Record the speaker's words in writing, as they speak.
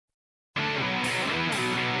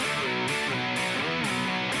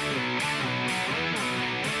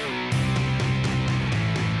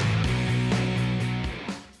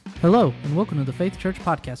Hello, and welcome to the Faith Church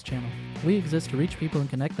Podcast channel. We exist to reach people and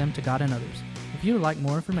connect them to God and others. If you would like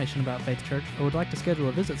more information about Faith Church or would like to schedule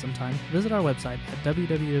a visit sometime, visit our website at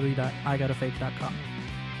www.igotofaith.com.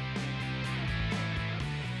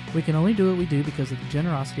 We can only do what we do because of the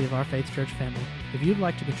generosity of our Faith Church family. If you'd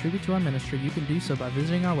like to contribute to our ministry, you can do so by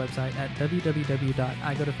visiting our website at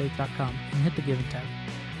www.igotofaith.com and hit the Giving tab.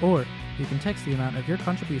 Or you can text the amount of your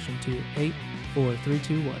contribution to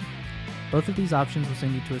 84321. Both of these options will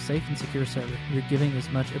send you to a safe and secure server. Your giving is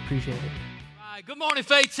much appreciated. All right, good morning,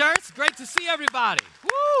 Faith Church. Great to see everybody.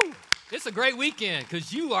 Woo! It's a great weekend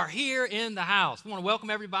because you are here in the house. We want to welcome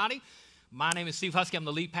everybody. My name is Steve Husky. I'm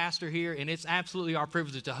the lead pastor here, and it's absolutely our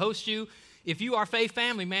privilege to host you. If you are Faith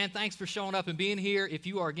family, man, thanks for showing up and being here. If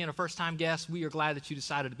you are, again, a first-time guest, we are glad that you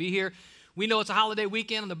decided to be here. We know it's a holiday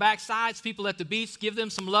weekend on the backsides. People at the beach, give them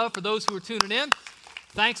some love for those who are tuning in.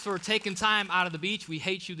 Thanks for taking time out of the beach. We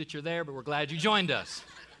hate you that you're there, but we're glad you joined us.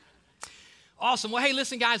 Awesome. Well, hey,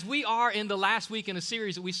 listen, guys, we are in the last week in a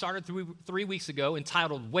series that we started 3 weeks ago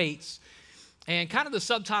entitled Weights. And kind of the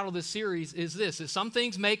subtitle of this series is this, that some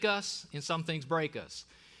things make us and some things break us.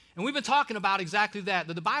 And we've been talking about exactly that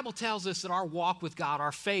the Bible tells us that our walk with God,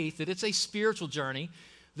 our faith, that it's a spiritual journey,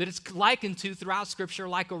 that it's likened to throughout Scripture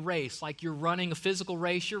like a race, like you're running a physical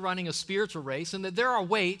race, you're running a spiritual race, and that there are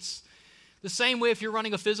weights. The same way if you're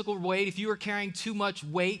running a physical weight, if you are carrying too much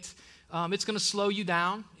weight, it's going to slow you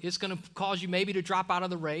down. It's going to cause you maybe to drop out of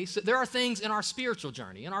the race. There are things in our spiritual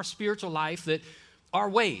journey, in our spiritual life that are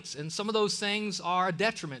weights, and some of those things are a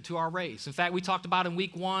detriment to our race. In fact, we talked about in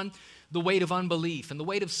week 1 the weight of unbelief and the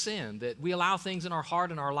weight of sin, that we allow things in our heart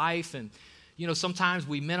and our life, and sometimes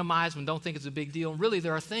we minimize and don't think it's a big deal. And really,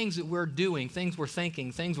 there are things that we're doing, things we're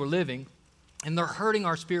thinking, things we're living, and they're hurting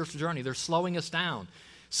our spiritual journey. They're slowing us down.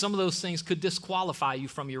 Some of those things could disqualify you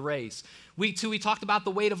from your race. Week 2, we talked about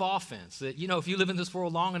the weight of offense, that, if you live in this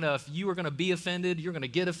world long enough, you are going to be offended, you're going to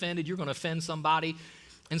get offended, you're going to offend somebody.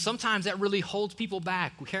 And sometimes that really holds people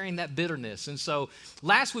back, carrying that bitterness. And so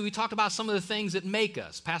last week, we talked about some of the things that make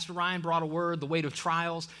us. Pastor Ryan brought a word, the weight of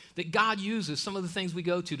trials, that God uses some of the things we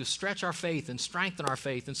go to stretch our faith and strengthen our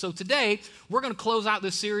faith. And so today, we're going to close out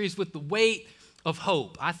this series with the weight of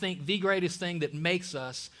hope. I think the greatest thing that makes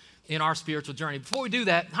us in our spiritual journey. Before we do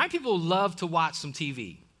that, how many people love to watch some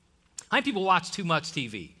TV? How many people watch too much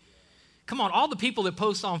TV? Come on, all the people that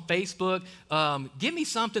post on Facebook, give me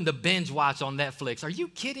something to binge watch on Netflix. Are you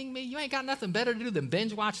kidding me? You ain't got nothing better to do than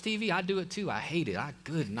binge watch TV? I do it too. I hate it.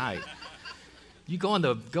 Good night. You go in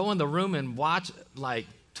the room and watch like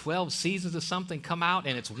 12 seasons of something come out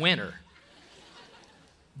and it's winter.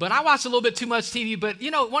 But I watch a little bit too much TV. But,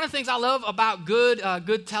 one of the things I love about good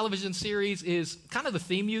television series is kind of the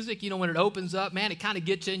theme music. When it opens up, man, it kind of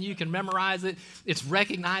gets you and you can memorize it. It's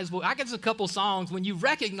recognizable. I get a couple songs. When you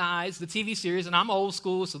recognize the TV series, and I'm old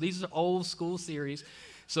school, so these are old school series.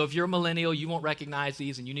 So if you're a millennial, you won't recognize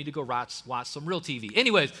these, and you need to go watch some real TV.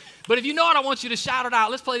 Anyways, but if you know it, I want you to shout it out.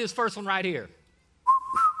 Let's play this first one right here.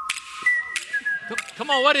 Come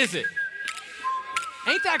on, what is it?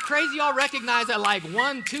 Ain't that crazy? Y'all recognize that like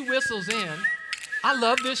 1-2 whistles in. I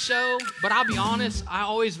love this show, but I'll be honest, I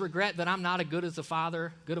always regret that I'm not as good of a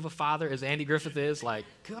father as Andy Griffith is. I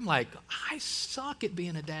suck at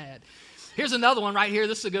being a dad. Here's another one right here.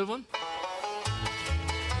 This is a good one.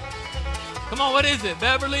 Come on, what is it?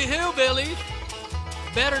 Beverly Hillbillies,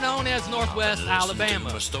 better known as Northwest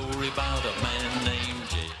Alabama. A story about a man named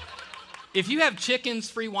Jay. If you have chickens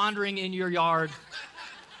free wandering in your yard,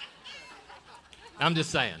 I'm just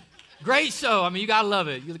saying. Great show. You got to love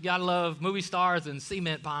it. You got to love movie stars and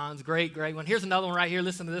cement ponds. Great one. Here's another one right here.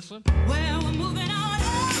 Listen to this one. Well, we're moving on to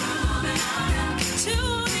the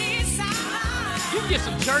side. You can get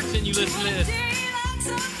some church in you listen to this.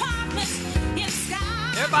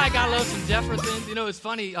 Everybody got to love some Jeffersons. It's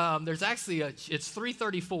funny. There's actually it's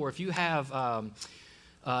 334. If you have,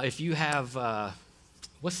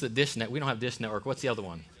 what's the Dish Network? We don't have Dish Network. What's the other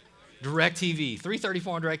one? DirecTV.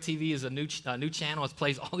 334 on DirecTV is a new channel. It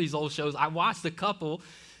plays all these old shows. I watched a couple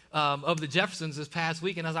of the Jeffersons this past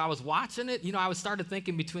week, and as I was watching it, I started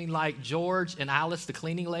thinking between like George and Alice, the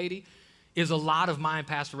cleaning lady, is a lot of mine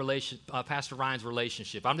Pastor Ryan's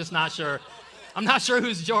relationship. I'm just not sure. I'm not sure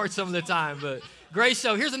who's George some of the time, but great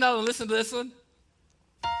show. Here's another one. Listen to this one.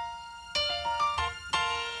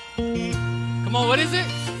 Come on, what is it?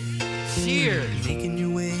 Cheers.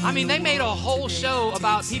 They made a whole show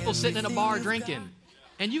about people sitting in a bar drinking.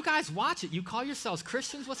 And you guys watch it. You call yourselves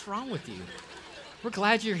Christians? What's wrong with you? We're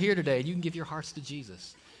glad you're here today. You can give your hearts to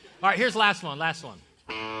Jesus. All right, here's the last one.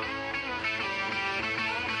 You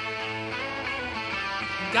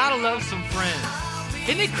gotta love some Friends.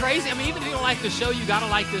 Isn't it crazy? Even if you don't like the show, you gotta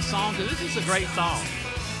like this song, because this is a great song.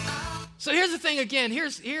 So here's the thing again,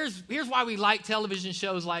 here's why we like television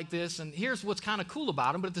shows like this, and here's what's kind of cool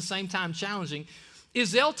about them, but at the same time challenging,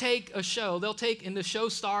 is they'll take, and the show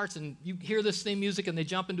starts, and you hear this theme music, and they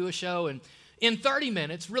jump into a show, and in 30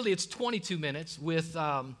 minutes, really it's 22 minutes with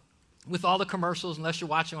all the commercials, unless you're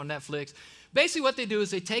watching on Netflix. Basically what they do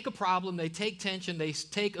is they take a problem, they take tension, they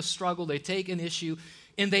take a struggle, they take an issue,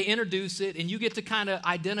 and they introduce it, and you get to kind of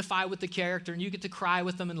identify with the character, and you get to cry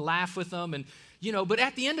with them and laugh with them, and but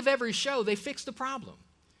at the end of every show, they fix the problem,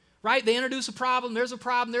 right? They introduce a problem, there's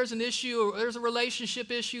an issue, or there's a relationship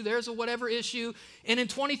issue, there's a whatever issue, and in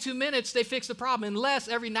 22 minutes, they fix the problem, unless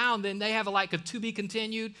every now and then they have a to be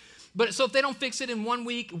continued. But so if they don't fix it in 1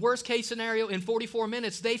 week, worst case scenario, in 44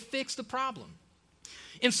 minutes, they fix the problem.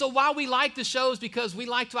 And so while we like the shows because we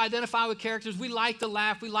like to identify with characters, we like to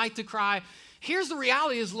laugh, we like to cry, here's the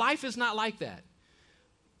reality is life is not like that.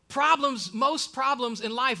 Most problems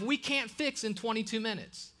in life we can't fix in 22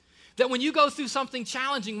 minutes. That when you go through something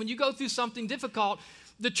challenging, when you go through something difficult,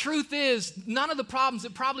 the truth is none of the problems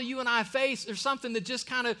that probably you and I face are something that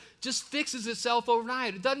just fixes itself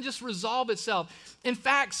overnight. It doesn't just resolve itself. In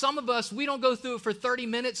fact, some of us, we don't go through it for 30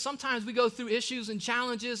 minutes. Sometimes we go through issues and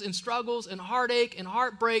challenges and struggles and heartache and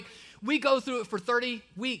heartbreak. We go through it for 30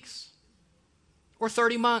 weeks or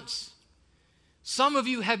 30 months. Some of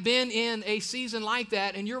you have been in a season like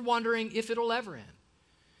that, and you're wondering if it'll ever end.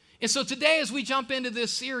 And so today, as we jump into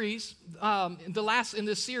this series,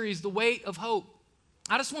 The Weight of Hope,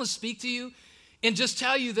 I just want to speak to you and just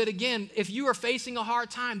tell you that, again, if you are facing a hard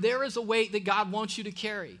time, there is a weight that God wants you to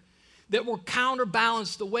carry that will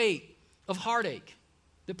counterbalance the weight of heartache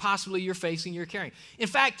that possibly you're facing, you're carrying. In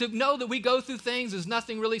fact, to know that we go through things is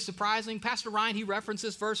nothing really surprising. Pastor Ryan, he referenced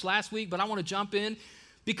this verse last week, but I want to jump in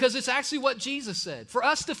because it's actually what Jesus said. For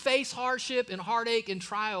us to face hardship and heartache and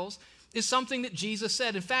trials is something that Jesus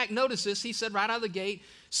said. In fact, notice this. He said right out of the gate,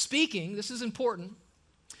 speaking, this is important,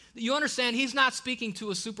 that you understand he's not speaking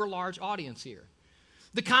to a super large audience here.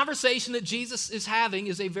 The conversation that Jesus is having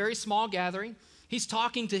is a very small gathering. He's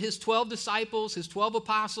talking to his 12 disciples, his 12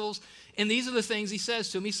 apostles, and these are the things he says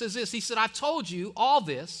to them. He says this, he said, I've told you all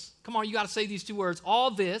this. Come on, you got to say these two words,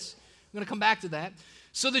 all this. I'm going to come back to that.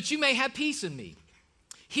 So that you may have peace in me.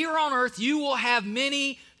 Here on earth, you will have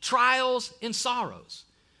many trials and sorrows.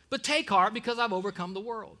 But take heart because I've overcome the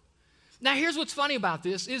world. Now, here's what's funny about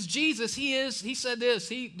this is Jesus, he said this,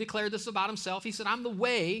 he declared this about himself. He said, I'm the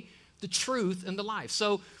way, the truth, and the life.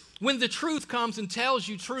 So when the truth comes and tells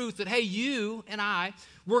you truth that, hey, you and I,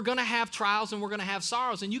 we're going to have trials and we're going to have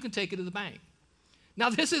sorrows, and you can take it to the bank. Now,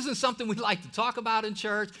 this isn't something we like to talk about in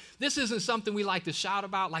church. This isn't something we like to shout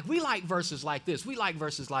about. Like, we like verses like this. We like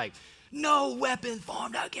verses like, no weapon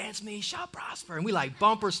formed against me shall prosper. And we like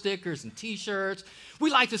bumper stickers and T-shirts.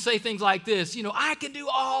 We like to say things like this, I can do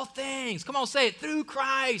all things. Come on, say it, through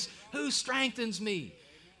Christ who strengthens me.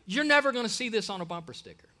 You're never going to see this on a bumper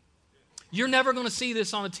sticker. You're never going to see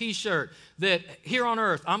this on a T-shirt that here on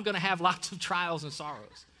earth, I'm going to have lots of trials and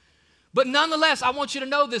sorrows. But nonetheless, I want you to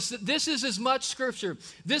know this, that this is as much scripture.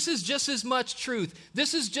 This is just as much truth.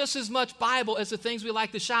 This is just as much Bible as the things we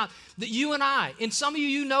like to shout. That you and I, and some of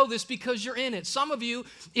you know this because you're in it. Some of you,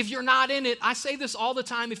 if you're not in it, I say this all the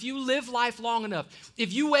time, if you live life long enough,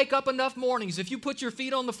 if you wake up enough mornings, if you put your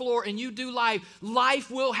feet on the floor and you do life,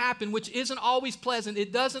 life will happen, which isn't always pleasant.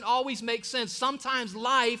 It doesn't always make sense. Sometimes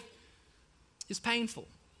life is painful.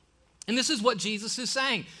 And this is what Jesus is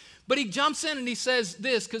saying. But he jumps in and he says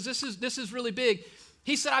this, because this is really big.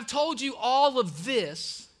 He said, I've told you all of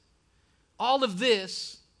this,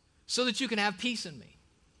 so that you can have peace in me.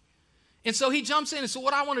 And so he jumps in, and so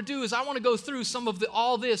what I want to do is I want to go through some of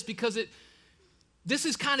all this, because this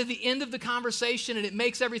is kind of the end of the conversation, and it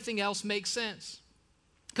makes everything else make sense.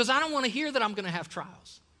 Because I don't want to hear that I'm going to have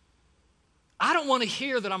trials. I don't want to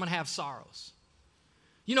hear that I'm going to have sorrows.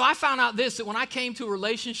 I found out this, that when I came to a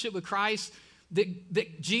relationship with Christ,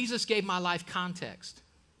 that Jesus gave my life context.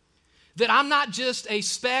 That I'm not just a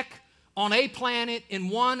speck on a planet in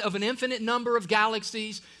one of an infinite number of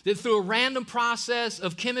galaxies, that through a random process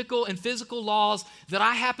of chemical and physical laws that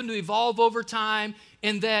I happen to evolve over time,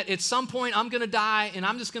 and that at some point I'm going to die and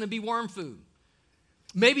I'm just going to be worm food.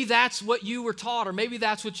 Maybe that's what you were taught, or maybe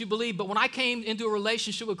that's what you believe. But when I came into a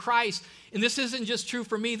relationship with Christ, and this isn't just true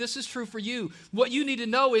for me, this is true for you. What you need to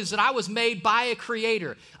know is that I was made by a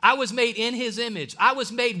creator. I was made in his image. I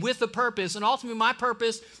was made with a purpose. And ultimately my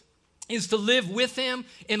purpose is to live with him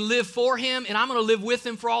and live for him. And I'm going to live with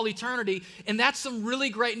him for all eternity. And that's some really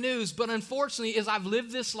great news. But unfortunately, as I've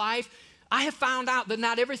lived this life, I have found out that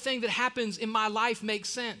not everything that happens in my life makes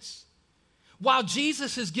sense. While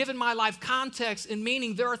Jesus has given my life context and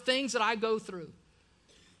meaning, there are things that I go through.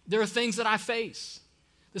 There are things that I face.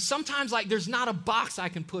 That sometimes like there's not a box I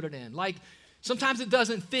can put it in. Like sometimes it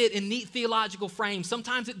doesn't fit in neat theological frames.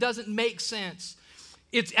 Sometimes it doesn't make sense.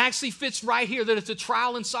 It actually fits right here that it's a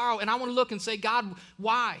trial and sorrow. And I want to look and say, God,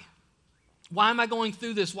 why? Why am I going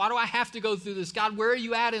through this? Why do I have to go through this? God, where are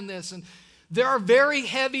you at in this? And there are very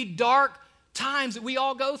heavy, dark times that we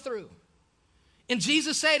all go through. And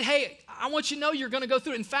Jesus said, hey, I want you to know you're going to go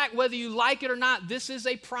through it. In fact, whether you like it or not, this is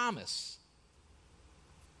a promise.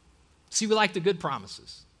 See, we like the good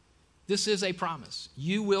promises. This is a promise.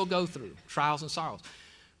 You will go through trials and sorrows.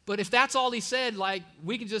 But if that's all he said, like,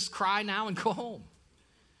 we can just cry now and go home.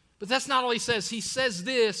 But that's not all he says. He says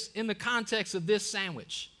this in the context of this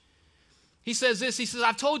sandwich. He says this. He says,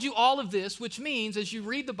 I've told you all of this, which means as you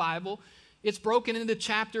read the Bible, it's broken into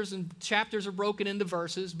chapters, and chapters are broken into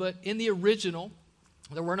verses. But in the original,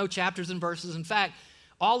 there were no chapters and verses. In fact,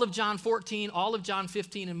 all of John 14, all of John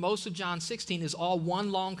 15, and most of John 16 is all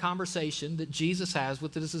one long conversation that Jesus has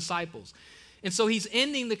with his disciples. And so he's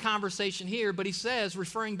ending the conversation here, but he says,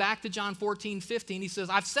 referring back to John 14, 15, he says,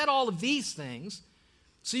 I've said all of these things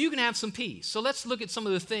so you can have some peace. So let's look at some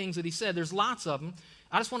of the things that he said. There's lots of them.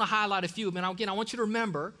 I just want to highlight a few of them. And again, I want you to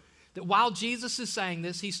remember that while Jesus is saying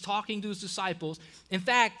this, he's talking to his disciples. In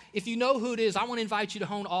fact, if you know who it is, I want to invite you to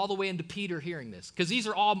hone all the way into Peter hearing this, because these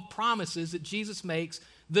are all promises that Jesus makes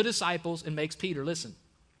the disciples and makes Peter. Listen.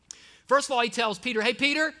 First of all, he tells Peter, hey,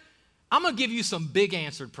 Peter, I'm going to give you some big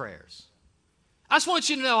answered prayers. I just want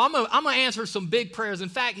you to know I'm going to answer some big prayers. In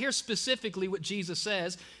fact, here's specifically what Jesus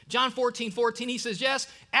says. John 14, he says, yes,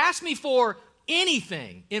 ask me for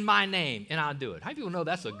anything in my name and I'll do it. How many people know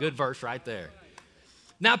that's a good verse right there?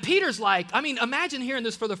 Now, Peter's like, imagine hearing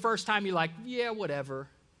this for the first time. You're like, yeah, whatever.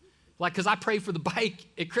 Like, because I prayed for the bike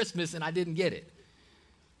at Christmas and I didn't get it.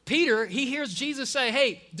 Peter, he hears Jesus say,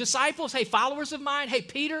 hey, disciples, hey, followers of mine, hey,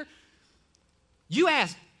 Peter, you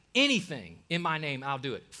ask anything in my name, I'll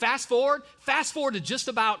do it. Fast forward to just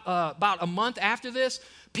about a month after this.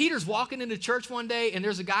 Peter's walking into church one day, and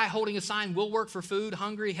there's a guy holding a sign, we'll work for food,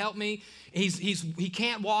 hungry, help me. He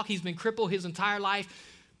can't walk. He's been crippled his entire life.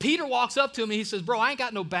 Peter walks up to him, and he says, bro, I ain't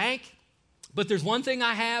got no bank, but there's one thing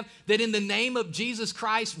I have, that in the name of Jesus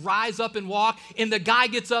Christ, rise up and walk. And the guy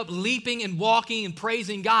gets up leaping and walking and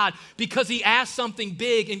praising God because he asked something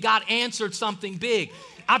big, and God answered something big.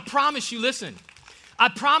 I promise you, listen, I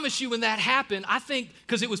promise you when that happened, I think,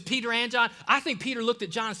 because it was Peter and John, I think Peter looked at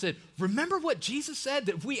John and said, remember what Jesus said,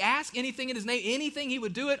 that if we ask anything in his name, anything he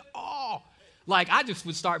would do it? Oh, like I just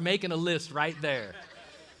would start making a list right there.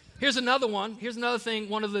 Here's another one. Here's another thing,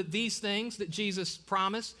 one of these things that Jesus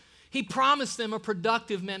promised. He promised them a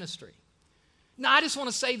productive ministry. Now, I just want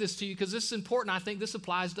to say this to you because this is important. I think this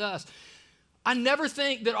applies to us. I never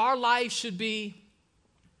think that our life should be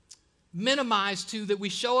minimized to that we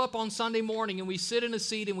show up on Sunday morning and we sit in a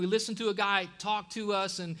seat and we listen to a guy talk to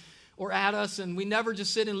us or at us, and we never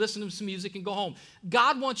just sit and listen to some music and go home.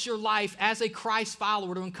 God wants your life as a Christ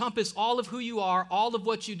follower to encompass all of who you are, all of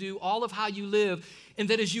what you do, all of how you live, and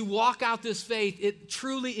that as you walk out this faith, it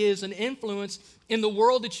truly is an influence in the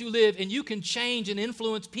world that you live, and you can change and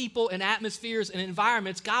influence people and atmospheres and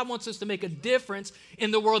environments. God wants us to make a difference in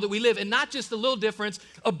the world that we live, and not just a little difference,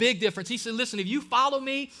 a big difference. He said, listen, if you follow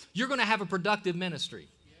me, you're going to have a productive ministry.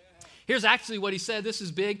 Here's actually what he said. This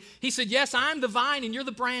is big. He said, yes, I'm the vine and you're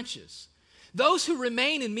the branches. Those who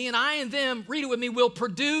remain in me and I in them, read it with me, will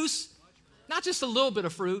produce not just a little bit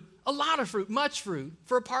of fruit, a lot of fruit, much fruit.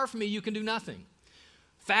 For apart from me, you can do nothing.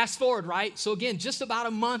 Fast forward, right? So again, just about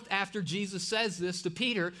a month after Jesus says this to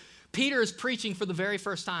Peter, Peter is preaching for the very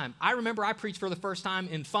first time. I remember I preached for the first time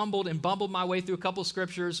and fumbled and bumbled my way through a couple of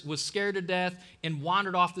scriptures, was scared to death, and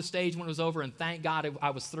wandered off the stage when it was over, and thank God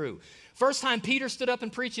I was through. First time Peter stood up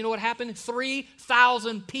and preached, you know what happened?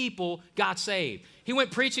 3,000 people got saved. He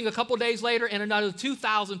went preaching a couple days later, and another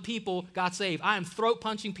 2,000 people got saved. I am throat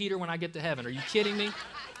punching Peter when I get to heaven. Are you kidding me?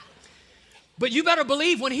 But you better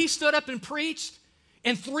believe when he stood up and preached,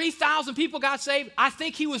 and 3,000 people got saved, I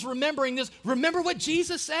think he was remembering this. Remember what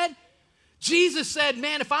Jesus said? Jesus said,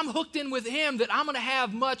 man, if I'm hooked in with him, that I'm going to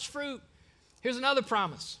have much fruit. Here's another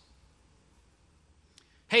promise.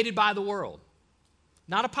 Hated by the world.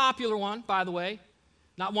 Not a popular one, by the way.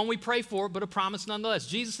 Not one we pray for, but a promise nonetheless.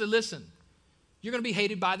 Jesus said, listen, you're going to be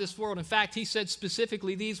hated by this world. In fact, he said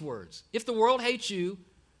specifically these words. If the world hates you,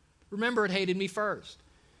 remember it hated me first.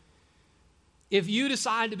 If you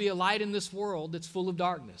decide to be a light in this world that's full of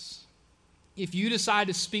darkness, if you decide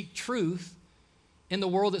to speak truth in the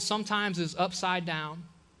world that sometimes is upside down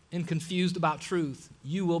and confused about truth,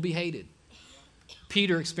 you will be hated.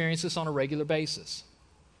 Peter experienced this on a regular basis.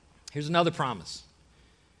 Here's another promise.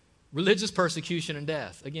 Religious persecution and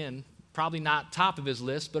death. Again, probably not top of his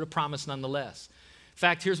list, but a promise nonetheless. In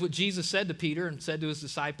fact, here's what Jesus said to Peter and said to his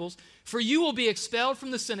disciples. For you will be expelled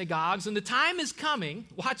from the synagogues, and the time is coming,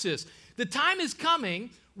 watch this, the time is coming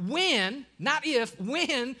when, not if,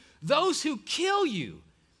 when those who kill you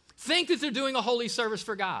think that they're doing a holy service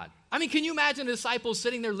for God. I mean, can you imagine the disciples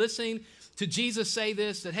sitting there listening to Jesus say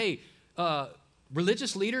this, that, hey,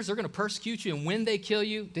 religious leaders, they're going to persecute you, and when they kill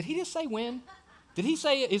you, did he just say when? Did he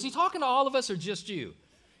say, is he talking to all of us or just you?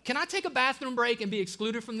 Can I take a bathroom break and be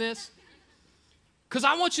excluded from this? Because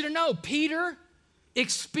I want you to know, Peter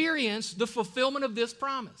experienced the fulfillment of this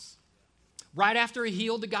promise. Right after he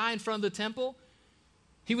healed the guy in front of the temple,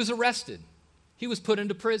 he was arrested. He was put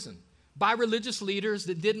into prison by religious leaders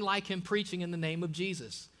that didn't like him preaching in the name of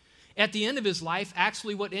Jesus. At the end of his life,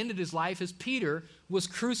 actually what ended his life is Peter was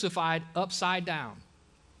crucified upside down.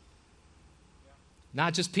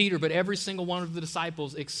 Not just Peter, but every single one of the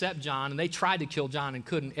disciples except John, and they tried to kill John and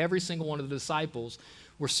couldn't. Every single one of the disciples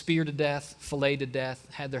were speared to death, filleted to death,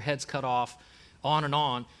 had their heads cut off,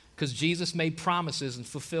 on, because Jesus made promises and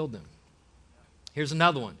fulfilled them. Here's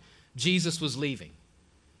another one. Jesus was leaving.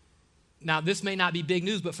 Now, this may not be big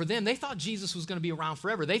news, but for them, they thought Jesus was going to be around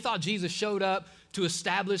forever. They thought Jesus showed up to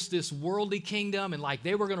establish this worldly kingdom, and like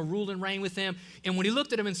they were going to rule and reign with him. And when he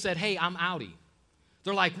looked at him and said, hey, I'm outie,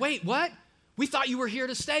 they're like, wait, what? We thought you were here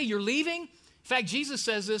to stay. You're leaving? In fact, Jesus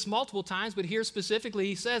says this multiple times, but here specifically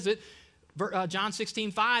he says it, John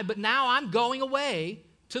 16:5, but now I'm going away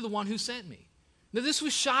to the one who sent me. Now, this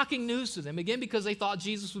was shocking news to them, again, because they thought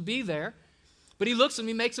Jesus would be there. But he looks at them,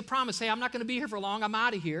 he makes a promise, hey, I'm not going to be here for long, I'm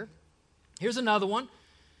out of here. Here's another one.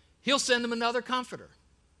 He'll send them another comforter.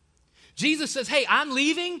 Jesus says, hey, I'm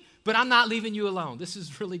leaving, but I'm not leaving you alone. This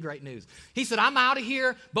is really great news. He said, I'm out of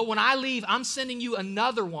here, but when I leave, I'm sending you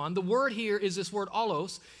another one. The word here is this word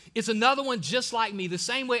allos. It's another one just like me. The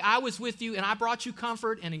same way I was with you and I brought you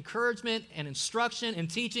comfort and encouragement and instruction and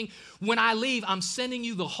teaching. When I leave, I'm sending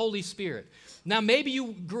you the Holy Spirit. Now, maybe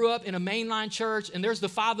you grew up in a mainline church and there's the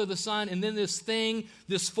Father, the Son, and then this thing,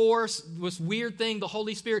 this force, this weird thing, the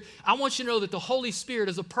Holy Spirit. I want you to know that the Holy Spirit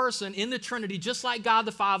is a person in the Trinity, just like God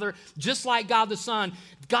the Father, just like God the Son.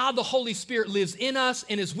 God the Holy Spirit lives in us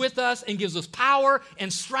and is with us and gives us power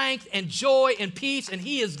and strength and joy and peace, and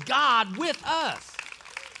he is God with us.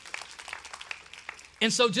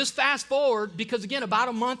 And so just fast forward, because again, about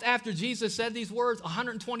a month after Jesus said these words,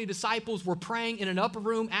 120 disciples were praying in an upper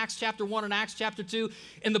room, Acts chapter 1 and Acts chapter 2.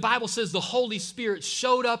 And the Bible says the Holy Spirit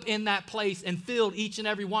showed up in that place and filled each and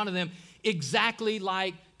every one of them exactly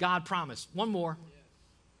like God promised. One more.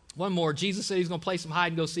 Jesus said he's going to play some hide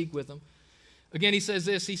and go seek with them. Again, he says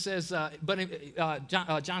this. He says, John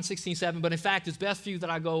 16:7, but in fact, it's best for you that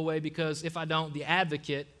I go away, because if I don't, the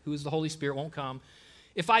advocate, who is the Holy Spirit, won't come.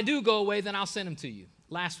 If I do go away, then I'll send him to you.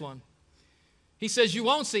 Last one. He says, you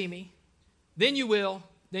won't see me, then you will,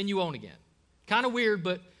 then you won't again. Kind of weird,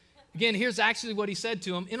 but again, here's actually what he said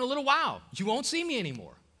to him. In a little while, you won't see me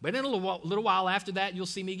anymore. But in a little while after that, you'll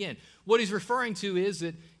see me again. What he's referring to is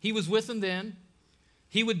that he was with them then.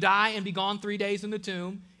 He would die and be gone 3 days in the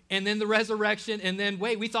tomb. And then the resurrection. And then,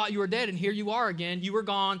 wait, we thought you were dead, and here you are again. You were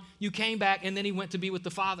gone. You came back, and then he went to be with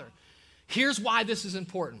the Father. Here's why this is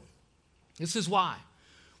important. This is why.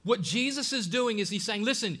 What Jesus is doing is he's saying,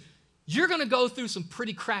 listen, you're going to go through some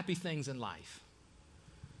pretty crappy things in life.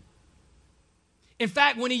 In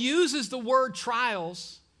fact, when he uses the word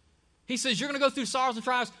trials, he says you're going to go through sorrows and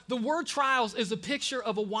trials. The word trials is a picture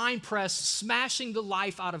of a wine press smashing the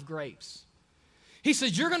life out of grapes. He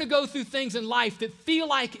says you're going to go through things in life that feel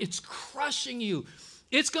like it's crushing you.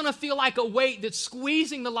 It's going to feel like a weight that's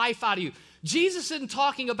squeezing the life out of you. Jesus isn't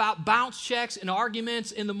talking about bounce checks and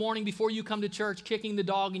arguments in the morning before you come to church, kicking the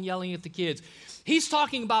dog and yelling at the kids. He's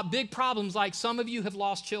talking about big problems like some of you have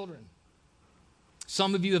lost children.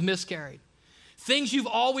 Some of you have miscarried. Things you've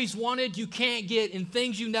always wanted, you can't get, and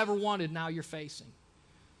things you never wanted, now you're facing.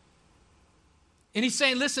 And he's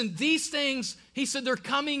saying, listen, these things, he said, they're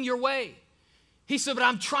coming your way. He said, but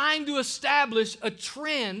I'm trying to establish a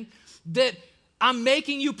trend that I'm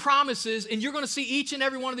making you promises, and you're going to see each and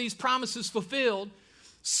every one of these promises fulfilled,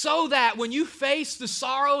 so that when you face the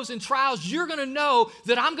sorrows and trials, you're going to know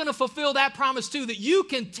that I'm going to fulfill that promise too, that you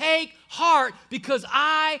can take heart because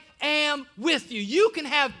I am with you. You can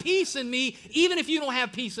have peace in me even if you don't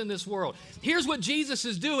have peace in this world. Here's what Jesus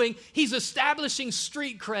is doing. He's establishing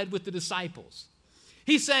street cred with the disciples.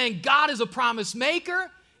 He's saying God is a promise maker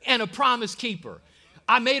and a promise keeper.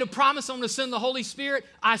 I made a promise I'm going to send the Holy Spirit.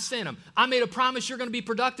 I sent him. I made a promise you're going to be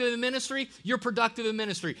productive in ministry. You're productive in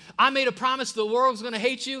ministry. I made a promise the world's going to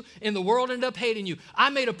hate you, and the world ended up hating you. I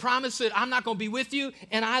made a promise that I'm not going to be with you,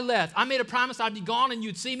 and I left. I made a promise I'd be gone and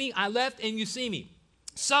you'd see me. I left and you see me.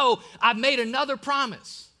 So I've made another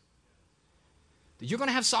promise that you're going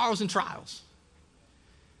to have sorrows and trials.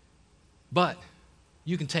 But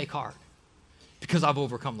you can take heart because I've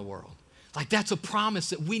overcome the world. Like, that's a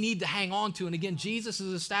promise that we need to hang on to. And again, Jesus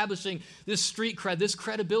is establishing this street cred, this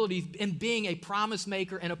credibility in being a promise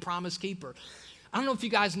maker and a promise keeper. I don't know if you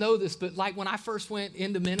guys know this, but like when I first went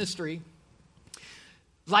into ministry,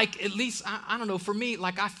 like at least, I don't know, for me,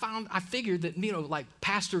 like I figured that, like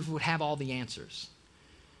pastors would have all the answers.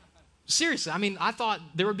 Seriously, I mean, I thought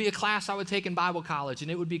there would be a class I would take in Bible college and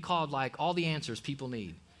it would be called like All the Answers People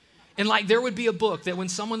Need. And like there would be a book that when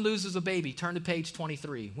someone loses a baby, turn to page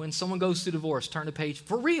 23. When someone goes through divorce, turn to page,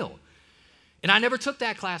 for real. And I never took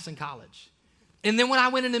that class in college. And then when I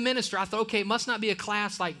went into ministry, I thought, okay, it must not be a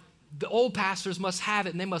class like the old pastors must have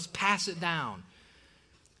it and they must pass it down.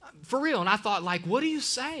 For real. And I thought, like, what do you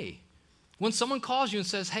say? When someone calls you and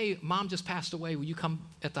says, hey, mom just passed away, will you come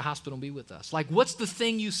at the hospital and be with us? Like, what's the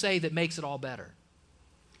thing you say that makes it all better?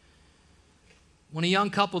 When a young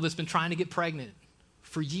couple that's been trying to get pregnant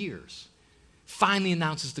for years finally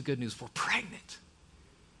announces the good news, we're pregnant.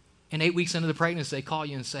 And 8 weeks into the pregnancy, they call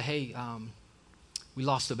you and say, hey, we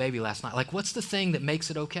lost a baby last night. Like, what's the thing that makes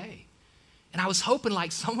it okay? And I was hoping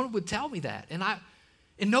like someone would tell me that.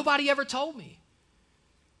 And nobody ever told me.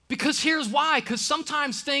 Because here's why. Because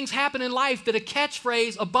sometimes things happen in life that a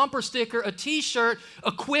catchphrase, a bumper sticker, a t-shirt,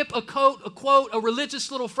 a quip, a quote, a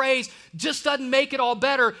religious little phrase just doesn't make it all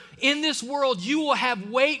better. In this world, you will have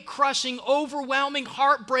weight-crushing, overwhelming,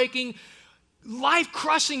 heartbreaking,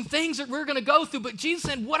 life-crushing things that we're going to go through. But Jesus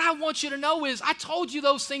said, what I want you to know is, I told you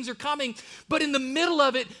those things are coming, but in the middle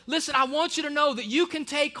of it, listen, I want you to know that you can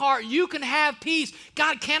take heart, you can have peace.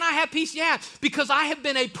 God, can I have peace? Yeah, because I have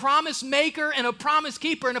been a promise maker and a promise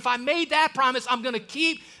keeper, and if I made that promise, I'm going to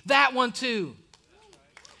keep that one too.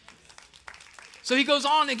 So he goes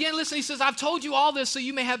on again, listen, he says, I've told you all this so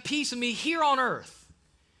you may have peace in me here on earth.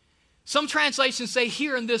 Some translations say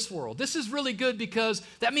here in this world. This is really good because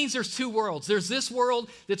that means there's two worlds. There's this world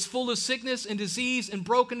that's full of sickness and disease and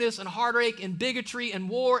brokenness and heartache and bigotry and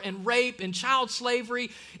war and rape and child slavery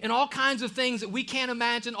and all kinds of things that we can't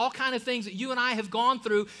imagine, all kinds of things that you and I have gone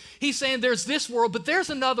through. He's saying there's this world, but there's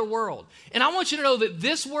another world. And I want you to know that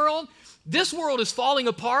this world is falling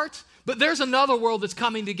apart. But there's another world that's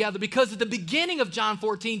coming together, because at the beginning of John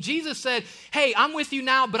 14, Jesus said, hey, I'm with you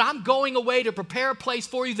now, but I'm going away to prepare a place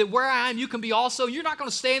for you that where I am, you can be also. You're not going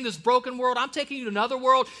to stay in this broken world. I'm taking you to another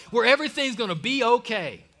world where everything's going to be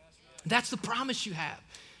okay. That's the promise you have.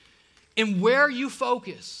 And where you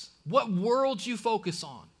focus, what world you focus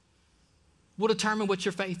on, will determine what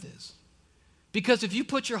your faith is. Because if you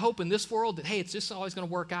put your hope in this world that, hey, it's just always going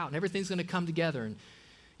to work out and everything's going to come together and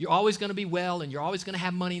you're always going to be well, and you're always going to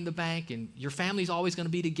have money in the bank, and your family's always going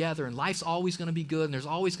to be together, and life's always going to be good, and there's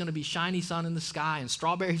always going to be shiny sun in the sky and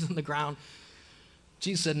strawberries on the ground.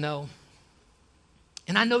 Jesus said no.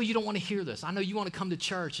 And I know you don't want to hear this. I know you want to come to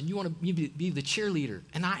church, and you want to be the cheerleader,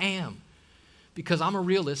 and I am, because I'm a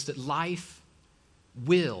realist that life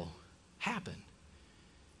will happen.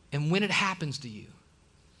 And when it happens to you,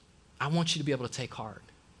 I want you to be able to take heart.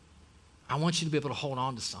 I want you to be able to hold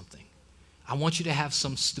on to something. I want you to have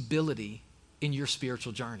some stability in your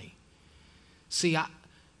spiritual journey. See,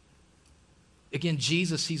 again,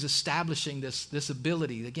 Jesus, he's establishing this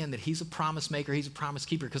ability, again, that he's a promise maker, he's a promise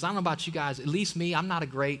keeper. Because I don't know about you guys, at least me, I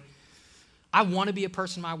want to be a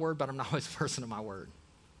person of my word, but I'm not always a person of my word.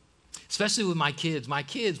 Especially with my kids.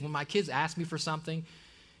 When my kids ask me for something,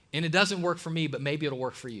 and it doesn't work for me, but maybe it'll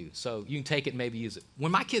work for you. So you can take it and maybe use it.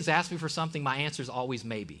 When my kids ask me for something, my answer is always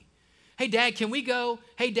maybe. Hey, Dad, can we go?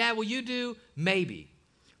 Hey, Dad, will you do? Maybe.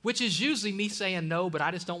 Which is usually me saying no, but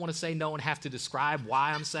I just don't want to say no and have to describe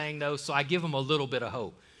why I'm saying no, so I give them a little bit of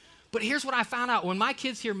hope. But here's what I found out. When my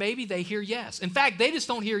kids hear maybe, they hear yes. In fact, they just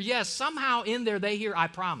don't hear yes. Somehow in there, they hear I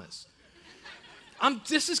promise.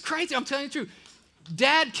 This is crazy. I'm telling you the truth.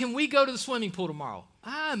 Dad, can we go to the swimming pool tomorrow?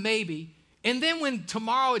 Maybe. And then when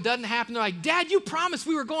tomorrow it doesn't happen, they're like, Dad, you promised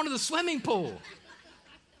we were going to the swimming pool.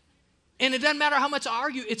 And it doesn't matter how much I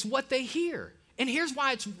argue, it's what they hear. And here's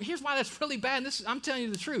why that's really bad. And I'm telling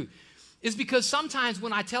you the truth. Is because sometimes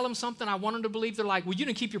when I tell them something I want them to believe, they're like, well, you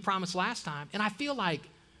didn't keep your promise last time. And I feel like,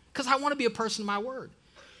 because I want to be a person of my word.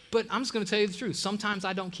 But I'm just going to tell you the truth. Sometimes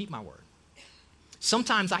I don't keep my word.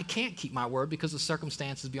 Sometimes I can't keep my word because of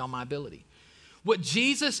circumstances beyond my ability. What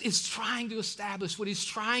Jesus is trying to establish, what he's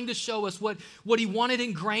trying to show us, what he wanted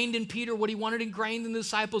ingrained in Peter, what he wanted ingrained in the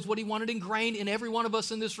disciples, what he wanted ingrained in every one of us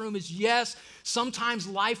in this room is, yes, sometimes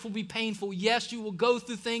life will be painful. Yes, you will go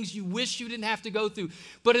through things you wish you didn't have to go through.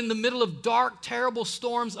 But in the middle of dark, terrible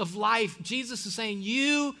storms of life, Jesus is saying,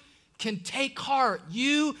 you can take heart.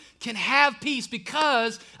 You can have peace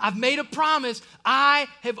because I've made a promise. I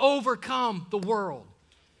have overcome the world.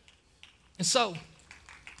 And so,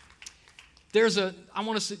 I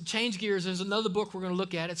want to change gears. There's another book we're going to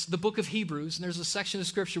look at. It's the book of Hebrews, and there's a section of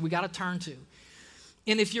scripture we got to turn to.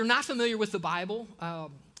 And if you're not familiar with the Bible, let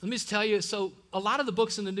me just tell you, so a lot of the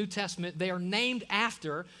books in the New Testament, they are named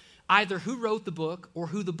after either who wrote the book or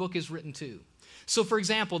who the book is written to. So for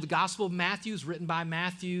example, the Gospel of Matthew is written by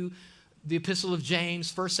Matthew, the Epistle of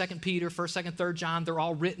James, 1st, 2nd Peter, 1st, 2nd, 3rd John, they're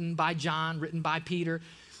all written by John, written by Peter.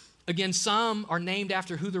 Again, some are named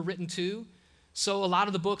after who they're written to. So a lot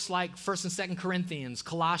of the books like 1st and 2nd Corinthians,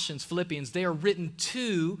 Colossians, Philippians, they are written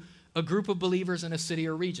to a group of believers in a city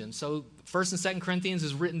or region. So 1st and 2nd Corinthians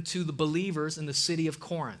is written to the believers in the city of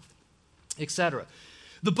Corinth, etc.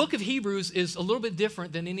 The book of Hebrews is a little bit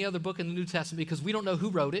different than any other book in the New Testament because we don't know who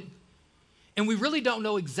wrote it, and we really don't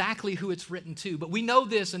know exactly who it's written to. But we know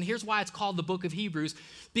this, and here's why it's called the book of Hebrews,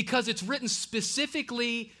 because it's written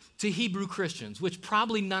specifically to Hebrew Christians, which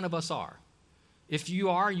probably none of us are. If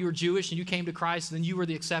you're Jewish and you came to Christ, then you were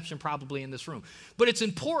the exception probably in this room. But it's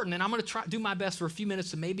important, and I'm going to do my best for a few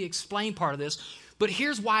minutes to maybe explain part of this, but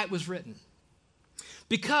here's why it was written.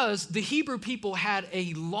 Because the Hebrew people had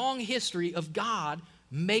a long history of God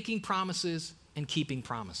making promises and keeping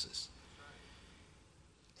promises.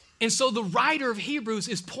 And so the writer of Hebrews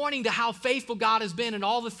is pointing to how faithful God has been and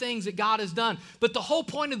all the things that God has done. But the whole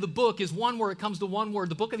point of the book is one word. It comes to one word.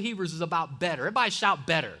 The book of Hebrews is about better. Everybody shout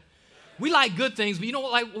better. We like good things, but you know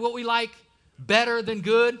what we like better than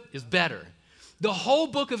good is better. The whole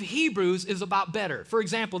book of Hebrews is about better. For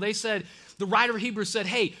example, the writer of Hebrews said,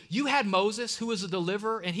 hey, you had Moses who was a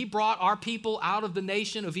deliverer, and he brought our people out of the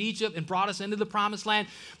nation of Egypt and brought us into the promised land,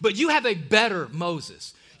 but you have a better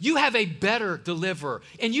Moses. You have a better deliverer,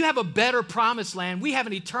 and you have a better promised land. We have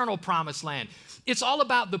an eternal promised land. It's all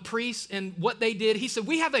about the priests and what they did. He said,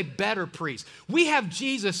 we have a better priest. We have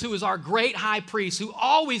Jesus, who is our great high priest, who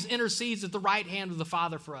always intercedes at the right hand of the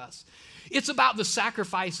Father for us. It's about the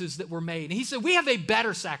sacrifices that were made. And he said, we have a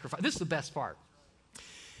better sacrifice. This is the best part.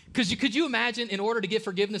 Because could you imagine, in order to get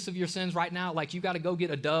forgiveness of your sins right now, like you got to go get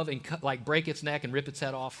a dove and break its neck and rip its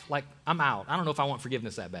head off? Like, I'm out. I don't know if I want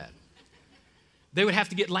forgiveness that bad. They would have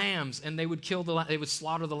to get lambs, and they would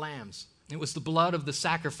slaughter the lambs. It was the blood of the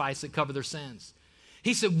sacrifice that covered their sins.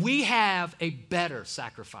 He said, we have a better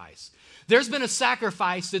sacrifice. There's been a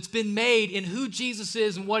sacrifice that's been made in who Jesus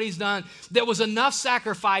is and what he's done that was enough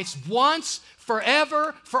sacrifice once,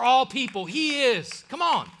 forever, for all people. He is. Come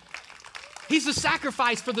on. He's the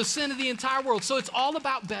sacrifice for the sin of the entire world. So it's all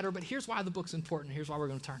about better, but here's why the book's important. Here's why we're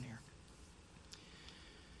going to turn here.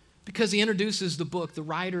 Because he introduces the book, the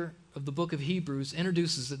writer of the book of Hebrews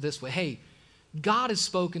introduces it this way. Hey, God has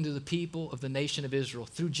spoken to the people of the nation of Israel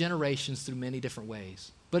through generations, through many different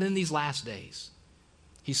ways. But in these last days,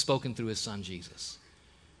 he's spoken through his son, Jesus.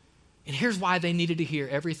 And here's why they needed to hear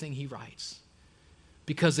everything he writes.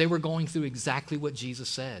 Because they were going through exactly what Jesus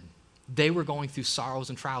said. They were going through sorrows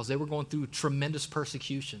and trials. They were going through tremendous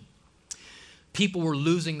persecution. People were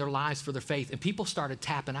losing their lives for their faith. And people started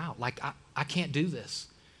tapping out, like, I can't do this.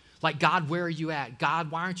 Like, God, where are you at?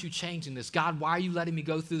 God, why aren't you changing this? God, why are you letting me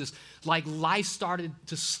go through this? Like, life started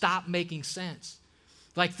to stop making sense.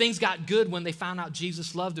 Like, things got good when they found out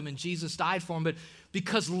Jesus loved them and Jesus died for them. But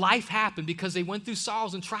because life happened, because they went through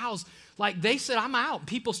sorrows and trials, like, they said, I'm out.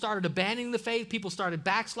 People started abandoning the faith. People started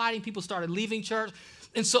backsliding. People started leaving church.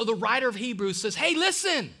 And so the writer of Hebrews says, hey,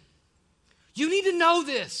 listen, you need to know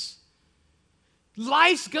this.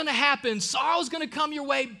 Life's going to happen. Sorrow's going to come your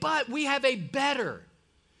way, but we have a better.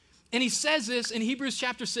 And he says this in Hebrews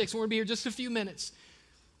chapter 6, and we're going to be here just a few minutes.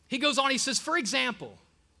 He goes on, he says, for example,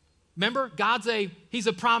 remember, he's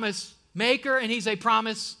a promise maker and he's a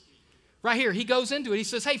promise, right here, he goes into it. He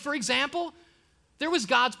says, hey, for example, there was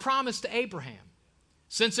God's promise to Abraham.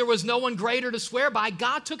 Since there was no one greater to swear by,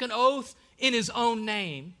 God took an oath in his own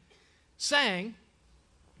name, saying,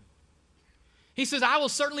 he says, I will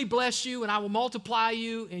certainly bless you and I will multiply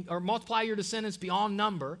your descendants beyond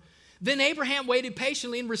number. Then Abraham waited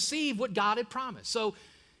patiently and received what God had promised. So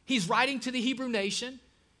he's writing to the Hebrew nation,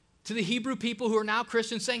 to the Hebrew people who are now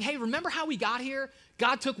Christians, saying, hey, remember how we got here?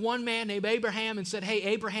 God took one man named Abraham and said, hey,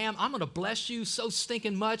 Abraham, I'm going to bless you so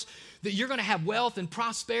stinking much that you're going to have wealth and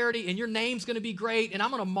prosperity and your name's going to be great. And I'm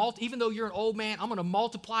going to, even though you're an old man, I'm going to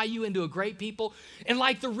multiply you into a great people. And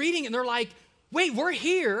like they're reading and they're like, wait, we're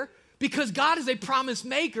here because God is a promise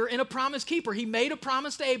maker and a promise keeper. He made a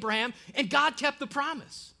promise to Abraham and God kept the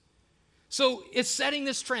promise. So it's setting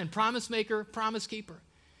this trend, promise maker, promise keeper.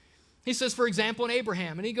 He says, for example, in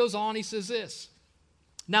Abraham, and he goes on, he says this.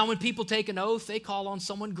 Now, when people take an oath, they call on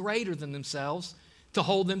someone greater than themselves to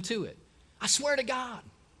hold them to it. I swear to God.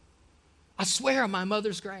 I swear on my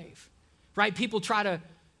mother's grave, right? People try to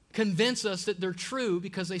convince us that they're true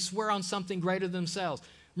because they swear on something greater than themselves.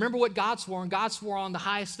 Remember what God swore on? God swore on the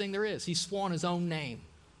highest thing there is. He swore on his own name.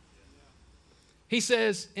 He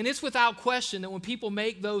says, and it's without question that when people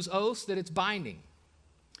make those oaths that it's binding.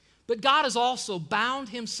 But God has also bound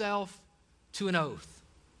himself to an oath,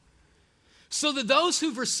 so that those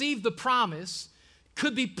who've received the promise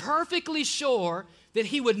could be perfectly sure that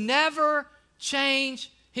he would never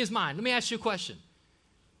change his mind. Let me ask you a question.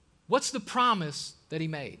 What's the promise that he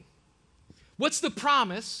made? What's the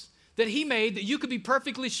promise that he made that you could be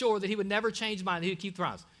perfectly sure that he would never change his mind, that he would keep the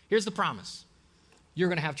promise? Here's the promise. You're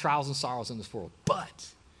going to have trials and sorrows in this world, but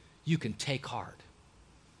you can take heart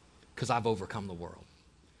because I've overcome the world.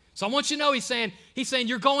 So I want you to know he's saying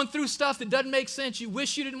you're going through stuff that doesn't make sense. You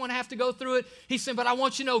wish you didn't want to have to go through it. He's saying, but I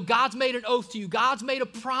want you to know God's made an oath to you. God's made a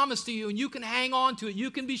promise to you, and you can hang on to it.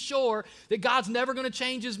 You can be sure that God's never going to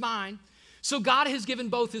change his mind. So God has given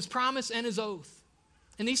both his promise and his oath.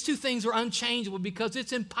 And these two things are unchangeable because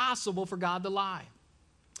it's impossible for God to lie.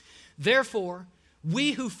 Therefore,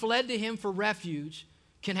 we who fled to him for refuge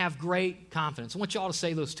can have great confidence. I want you all to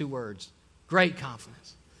say those two words, great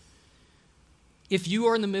confidence. If you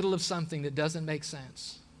are in the middle of something that doesn't make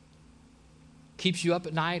sense, keeps you up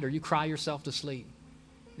at night, or you cry yourself to sleep,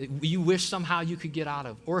 that you wish somehow you could get out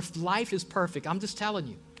of, or if life is perfect, I'm just telling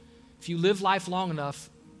you, if you live life long enough,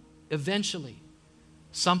 eventually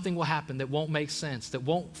something will happen that won't make sense, that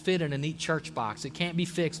won't fit in a neat church box, it can't be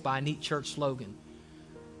fixed by a neat church slogan,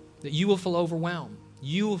 that you will feel overwhelmed.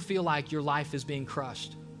 You will feel like your life is being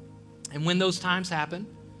crushed. And when those times happen,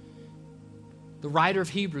 the writer of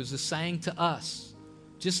Hebrews is saying to us,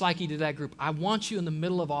 just like he did that group, I want you in the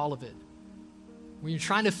middle of all of it, when you're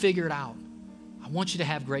trying to figure it out, I want you to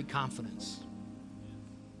have great confidence.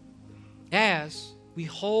 As we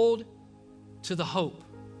hold to the hope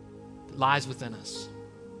that lies within us.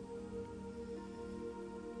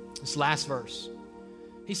 This last verse.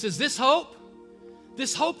 He says, this hope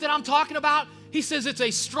that I'm talking about, he says it's a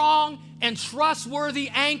strong and trustworthy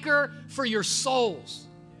anchor for your souls.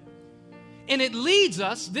 And it leads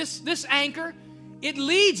us, this anchor, it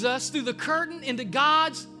leads us through the curtain into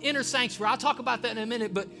God's inner sanctuary. I'll talk about that in a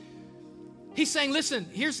minute, but he's saying, listen,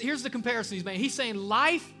 here's the comparison he's making. He's saying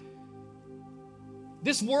life,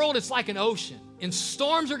 this world is like an ocean, and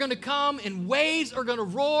storms are going to come, and waves are going to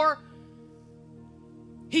roar.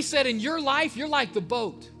 He said, in your life, you're like the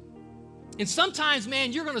boat. And sometimes,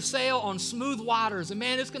 man, you're going to sail on smooth waters, and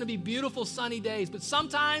man, it's going to be beautiful sunny days. But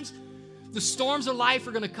sometimes the storms of life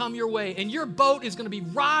are going to come your way, and your boat is going to be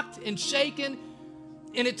rocked and shaken.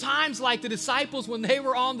 And at times, like the disciples when they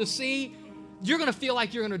were on the sea, you're going to feel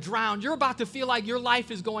like you're going to drown. You're about to feel like your life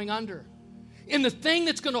is going under. And the thing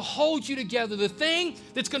that's going to hold you together, the thing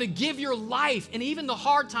that's going to give your life and even the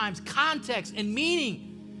hard times context and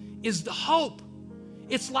meaning is the hope.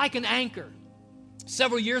 It's like an anchor.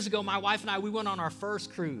 Several years ago, my wife and I, we went on our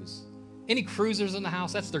first cruise. Any cruisers in the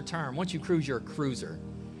house? That's their term. Once you cruise, you're a cruiser.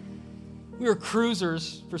 We were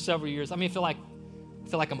cruisers for several years. I mean, I feel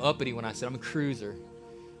like I'm uppity when I said I'm a cruiser.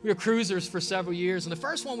 We were cruisers for several years. And the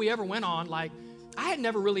first one we ever went on, like, I had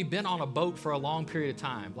never really been on a boat for a long period of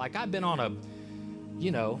time. Like, I'd been on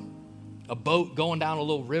a boat going down a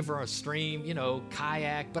little river or a stream,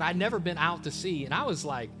 kayak, but I'd never been out to sea. And I was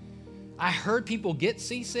like, I heard people get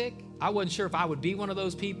seasick. I wasn't sure if I would be one of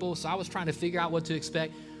those people, so I was trying to figure out what to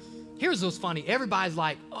expect. Here's what's funny. Everybody's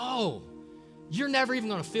like, oh, you're never even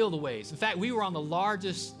going to feel the waves. In fact, we were on the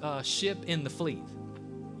largest ship in the fleet.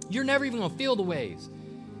 You're never even going to feel the waves.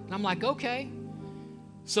 And I'm like, okay.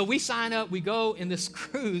 So we sign up, we go in this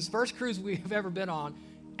cruise, first cruise we've ever been on.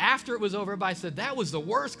 After it was over, everybody said, that was the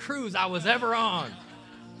worst cruise I was ever on.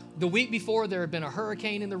 The week before, there had been a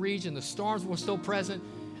hurricane in the region. The storms were still present.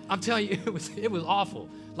 I'm telling you, it was awful.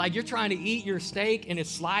 Like, you're trying to eat your steak and it's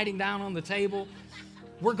sliding down on the table.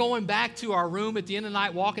 We're going back to our room at the end of the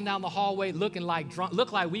night, walking down the hallway, looking like drunk,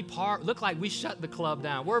 look like we shut the club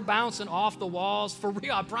down. We're bouncing off the walls. For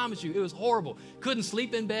real, I promise you, it was horrible. Couldn't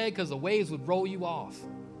sleep in bed because the waves would roll you off.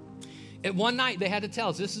 At one night, they had to tell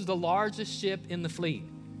us, this is the largest ship in the fleet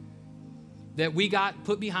that we got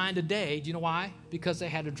put behind a day. Do you know why? Because they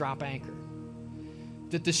had to drop anchor.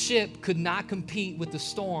 That the ship could not compete with the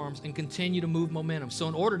storms and continue to move momentum. So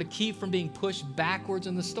in order to keep from being pushed backwards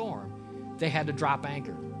in the storm, they had to drop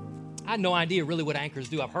anchor. I had no idea really what anchors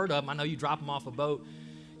do. I've heard of them. I know you drop them off a boat.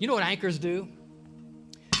 You know what anchors do?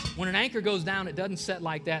 When an anchor goes down, it doesn't set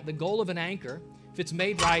like that. The goal of an anchor, if it's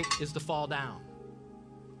made right, is to fall down.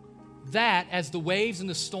 That, as the waves and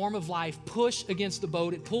the storm of life push against the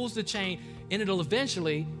boat, it pulls the chain, and it'll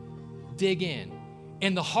eventually dig in.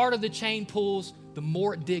 And the harder the chain pulls, the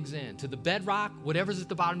more it digs in to the bedrock, whatever's at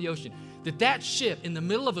the bottom of the ocean. That ship, in the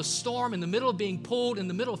middle of a storm, in the middle of being pulled, in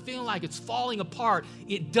the middle of feeling like it's falling apart,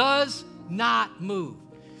 it does not move.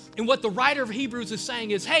 And what the writer of Hebrews is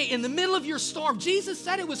saying is, hey, in the middle of your storm, Jesus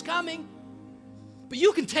said it was coming, but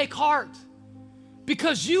you can take heart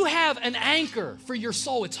because you have an anchor for your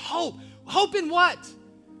soul. It's hope. Hope in what?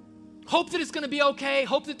 Hope that it's going to be okay.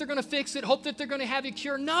 Hope that they're going to fix it. Hope that they're going to have a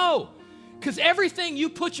cure. No, because everything you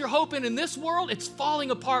put your hope in this world, it's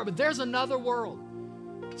falling apart, but there's another world.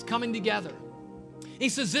 It's coming together. He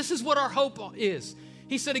says, this is what our hope is.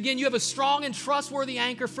 He said, again, you have a strong and trustworthy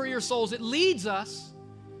anchor for your souls. It leads us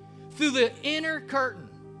through the inner curtain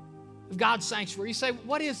of God's sanctuary. You say,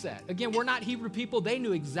 what is that? Again, we're not Hebrew people. They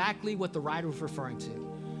knew exactly what the writer was referring to.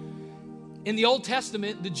 In the Old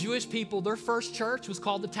Testament, the Jewish people, their first church was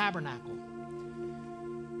called the tabernacle.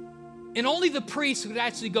 And only the priests could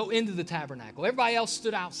actually go into the tabernacle. Everybody else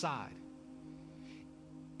stood outside.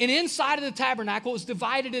 And inside of the tabernacle, it was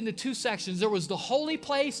divided into two sections. There was the holy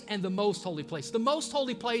place and the most holy place. The most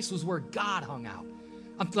holy place was where God hung out.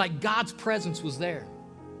 Like God's presence was there.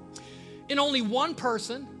 And only one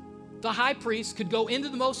person, the high priest, could go into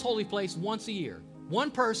the most holy place once a year. One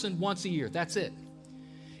person once a year, that's it.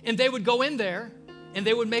 And they would go in there and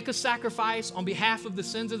they would make a sacrifice on behalf of the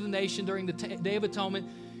sins of the nation during the Day of Atonement.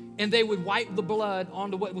 And they would wipe the blood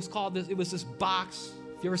onto what was called this, it was this box.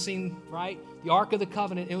 If you ever seen, right? The Ark of the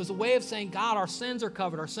Covenant. It was a way of saying, God, our sins are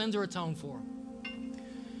covered. Our sins are atoned for.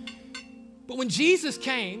 But when Jesus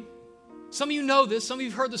came, some of you know this, some of you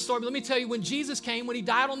have heard the story, but let me tell you, when Jesus came, when he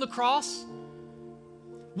died on the cross,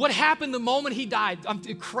 what happened the moment he died?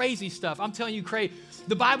 Crazy stuff. I'm telling you, crazy.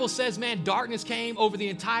 The Bible says, man, darkness came over the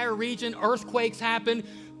entire region. Earthquakes happened.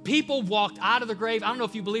 People walked out of the grave. I don't know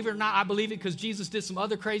if you believe it or not. I believe it because Jesus did some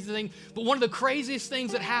other crazy things. But one of the craziest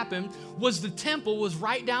things that happened was the temple was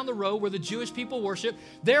right down the road where the Jewish people worship.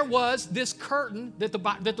 There was this curtain that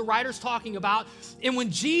the writer's talking about. And when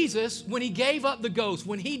Jesus, when he gave up the ghost,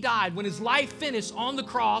 when he died, when his life finished on the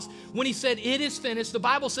cross, when he said, it is finished, the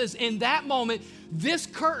Bible says in that moment, this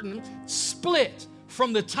curtain split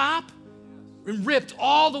from the top and ripped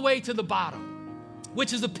all the way to the bottom.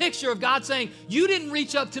 Which is a picture of God saying, you didn't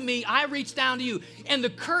reach up to me, I reached down to you. And the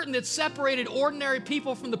curtain that separated ordinary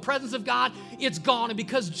people from the presence of God, it's gone. And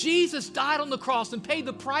because Jesus died on the cross and paid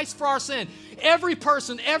the price for our sin, every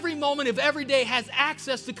person, every moment of every day has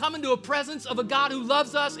access to come into a presence of a God who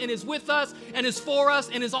loves us and is with us and is for us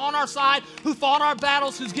and is on our side, who fought our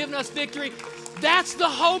battles, who's given us victory. That's the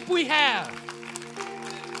hope we have.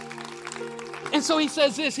 And so he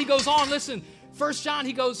says this, he goes on, listen, 1 John,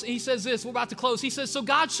 he says this, we're about to close. He says, so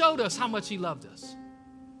God showed us how much he loved us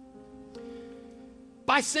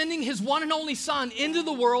by sending his one and only son into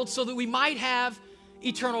the world so that we might have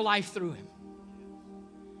eternal life through him.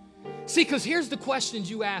 See, because here's the questions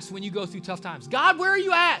you ask when you go through tough times. God, where are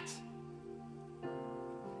you at?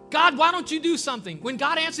 God, why don't you do something? When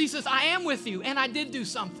God answers, he says, I am with you, and I did do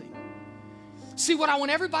something. See, what I want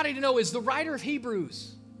everybody to know is the writer of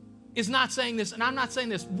Hebrews is not saying this, and I'm not saying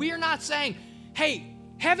this. We're not saying, hey,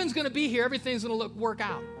 heaven's going to be here. Everything's going to work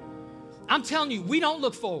out. I'm telling you, we don't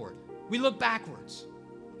look forward. We look backwards.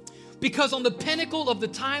 Because on the pinnacle of the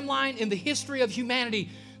timeline in the history of humanity,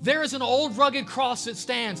 there is an old rugged cross that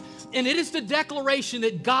stands. And it is the declaration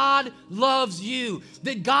that God loves you,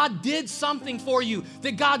 that God did something for you,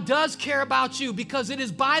 that God does care about you, because it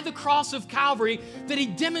is by the cross of Calvary that he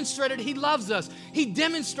demonstrated he loves us. He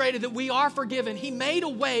demonstrated that we are forgiven. He made a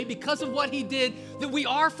way because of what he did that we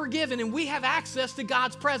are forgiven and we have access to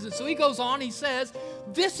God's presence. So he goes on, he says,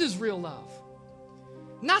 this is real love.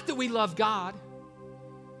 Not that we love God.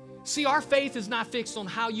 See, our faith is not fixed on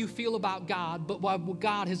how you feel about God, but what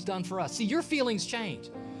God has done for us. See, your feelings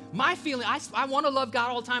change. My feeling, I want to love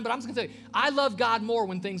God all the time, but I'm just going to tell you, I love God more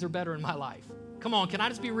when things are better in my life. Come on, can I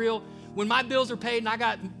just be real? When my bills are paid and I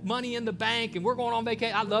got money in the bank and we're going on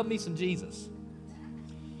vacation, I love me some Jesus.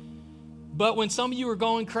 But when some of you are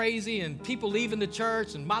going crazy and people leaving the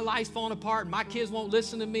church and my life's falling apart and my kids won't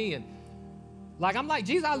listen to me, and I'm like,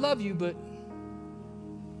 Jesus, I love you, but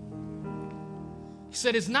he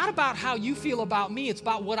said, it's not about how you feel about me. It's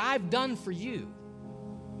about what I've done for you.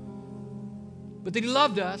 But that he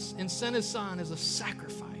loved us and sent his son as a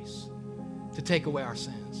sacrifice to take away our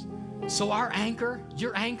sins. So our anchor,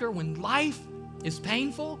 your anchor when life is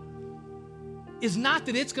painful, is not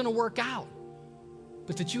that it's going to work out,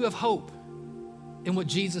 but that you have hope in what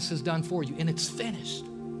Jesus has done for you. And it's finished.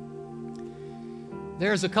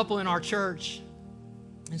 There's a couple in our church.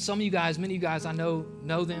 And some of you guys, many of you guys, I know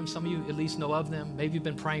them. Some of you at least know of them. Maybe you've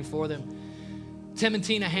been praying for them. Tim and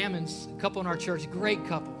Tina Hammonds, a couple in our church, great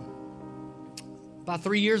couple. About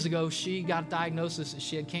 3 years ago, she got a diagnosis that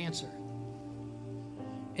she had cancer.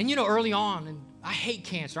 And you know, early on, and I hate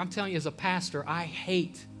cancer. I'm telling you, as a pastor, I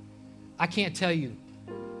can't tell you.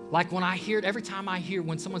 Like when I hear it, every time I hear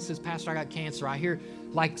when someone says, Pastor, I got cancer, I hear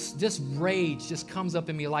like this rage just comes up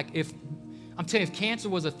in me. Like I'm telling you, if cancer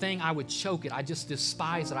was a thing, I would choke it. I just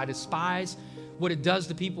despise it. I despise what it does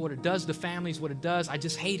to people, what it does to families, what it does. I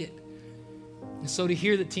just hate it. And so to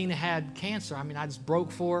hear that Tina had cancer, I mean, I just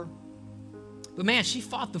broke for her. But man, she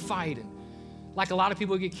fought the fight. And like a lot of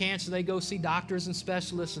people who get cancer, they go see doctors and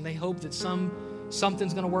specialists and they hope that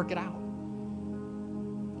something's going to work it out.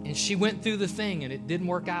 And she went through the thing and it didn't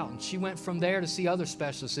work out. And she went from there to see other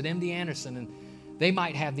specialists at MD Anderson and they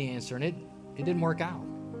might have the answer. And it didn't work out.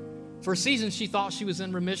 For a season, she thought she was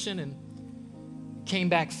in remission and came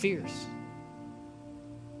back fierce.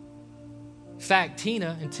 In fact,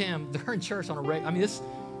 Tina and Tim, they're in church on a regular. I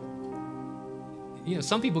mean,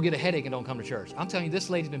 some people get a headache and don't come to church. I'm telling you, this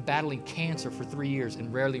lady's been battling cancer for 3 years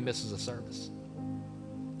and rarely misses a service.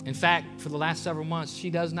 In fact, for the last several months, she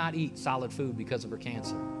does not eat solid food because of her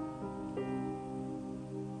cancer.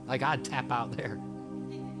 Like, I'd tap out there.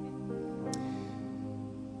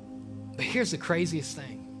 But here's the craziest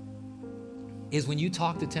thing, is when you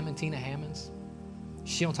talk to Tim and Tina Hammonds,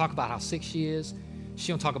 she don't talk about how sick she is.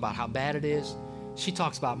 She don't talk about how bad it is. She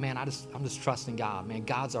talks about, man, I'm just trusting God. Man,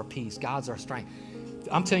 God's our peace. God's our strength.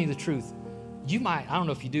 I'm telling you the truth. I don't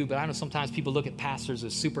know if you do, but I know sometimes people look at pastors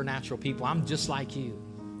as supernatural people. I'm just like you.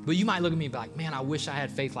 But you might look at me and be like, man, I wish I had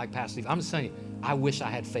faith like Pastor Steve. I'm just telling you, I wish I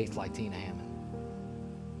had faith like Tina Hammond.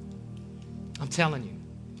 I'm telling you.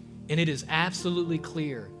 And it is absolutely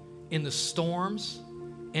clear in the storms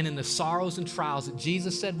and in the sorrows and trials that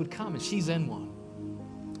Jesus said would come, and she's in one.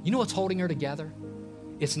 You know what's holding her together?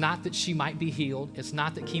 It's not that she might be healed. It's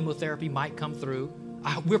not that chemotherapy might come through.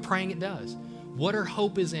 We're praying it does. What her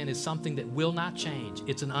hope is in is something that will not change.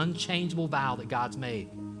 It's an unchangeable vow that God's made.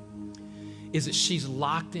 Is that she's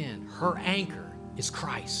locked in. Her anchor is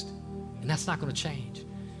Christ. And that's not going to change.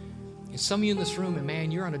 And some of you in this room, and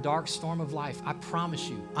man, you're in a dark storm of life. I promise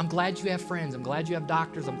you. I'm glad you have friends. I'm glad you have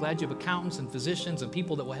doctors. I'm glad you have accountants and physicians and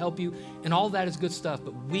people that will help you. And all that is good stuff.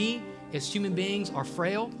 But we, as human beings, are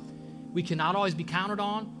frail. We cannot always be counted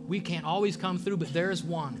on. We can't always come through. But there is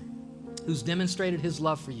one who's demonstrated his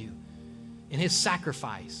love for you. And his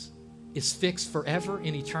sacrifice is fixed forever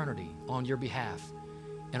in eternity on your behalf.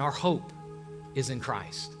 And our hope is in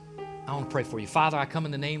Christ. I want to pray for you. Father, I come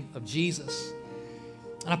in the name of Jesus.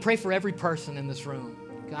 And I pray for every person in this room,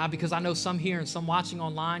 God, because I know some here and some watching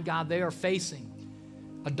online, God, they are facing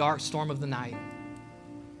a dark storm of the night.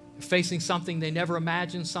 They're facing something they never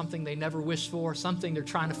imagined, something they never wished for, something they're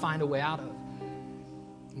trying to find a way out of.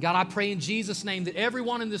 God, I pray in Jesus' name that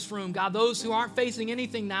everyone in this room, God, those who aren't facing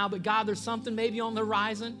anything now, but God, there's something maybe on the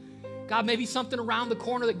horizon. God, maybe something around the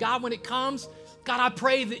corner that, God, when it comes, God, I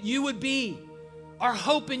pray that you would be our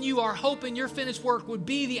hope in you, our hope in your finished work would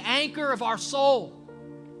be the anchor of our soul.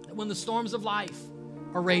 That when the storms of life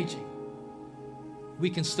are raging, we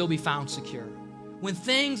can still be found secure. When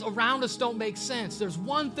things around us don't make sense, there's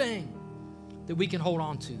one thing that we can hold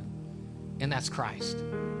on to, and that's Christ.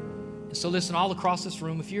 And so listen, all across this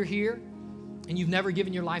room, if you're here and you've never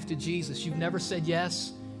given your life to Jesus, you've never said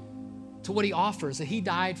yes to what he offers, that he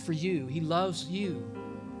died for you, he loves you,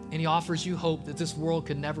 and he offers you hope that this world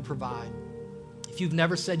could never provide. If you've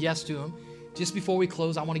never said yes to him, just before we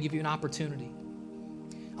close, I want to give you an opportunity.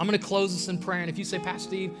 I'm going to close this in prayer. And if you say, Pastor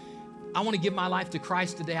Steve, I want to give my life to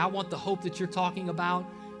Christ today. I want the hope that you're talking about.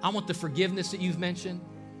 I want the forgiveness that you've mentioned.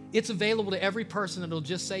 It's available to every person that will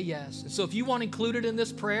just say yes. And so if you want included in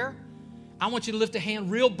this prayer, I want you to lift a hand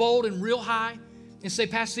real bold and real high and say,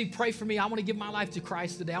 Pastor Steve, pray for me. I want to give my life to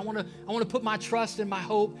Christ today. I want to put my trust and my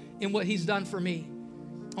hope in what he's done for me.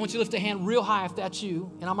 I want you to lift a hand real high if that's you.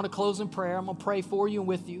 And I'm going to close in prayer. I'm going to pray for you and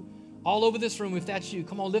with you. All over this room if that's you.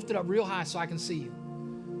 Come on, lift it up real high so I can see you.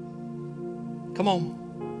 Come on.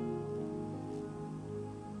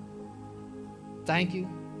 Thank you.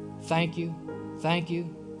 Thank you. Thank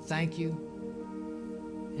you. Thank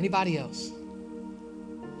you. Anybody else?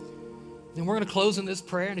 Then we're going to close in this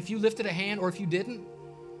prayer. And if you lifted a hand or if you didn't,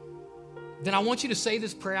 then I want you to say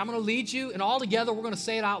this prayer. I'm going to lead you, and all together we're going to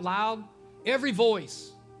say it out loud. Every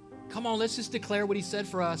voice. Come on, let's just declare what he said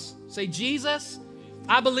for us. Say, Jesus,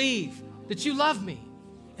 I believe that you love me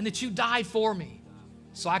and that you died for me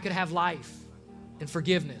so I could have life and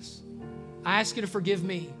forgiveness. I ask you to forgive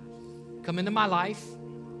me. Come into my life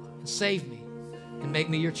and save me and make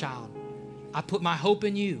me your child. I put my hope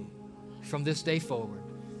in you from this day forward.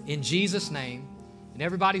 In Jesus' name. And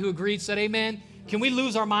everybody who agreed said amen. Can we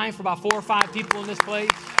lose our mind for about 4 or 5 people in this place?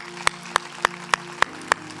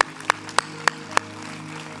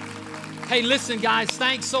 Hey, listen, guys,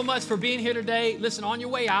 thanks so much for being here today. Listen, on your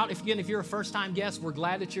way out, if you're a first-time guest, we're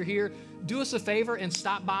glad that you're here. Do us a favor and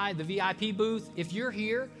stop by the VIP booth. If you're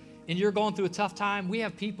here and you're going through a tough time, we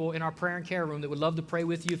have people in our prayer and care room that would love to pray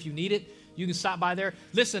with you. If you need it, you can stop by there.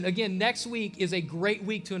 Listen, again, next week is a great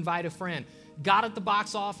week to invite a friend. God at the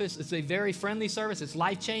Box Office, it's a very friendly service. It's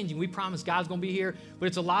life-changing. We promise God's going to be here, but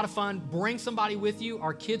it's a lot of fun. Bring somebody with you.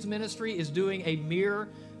 Our kids ministry is doing a mirror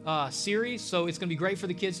series, so it's going to be great for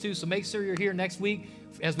the kids too. So make sure you're here next week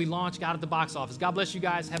as we launch God at the Box Office. God bless you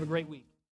guys. Have a great week.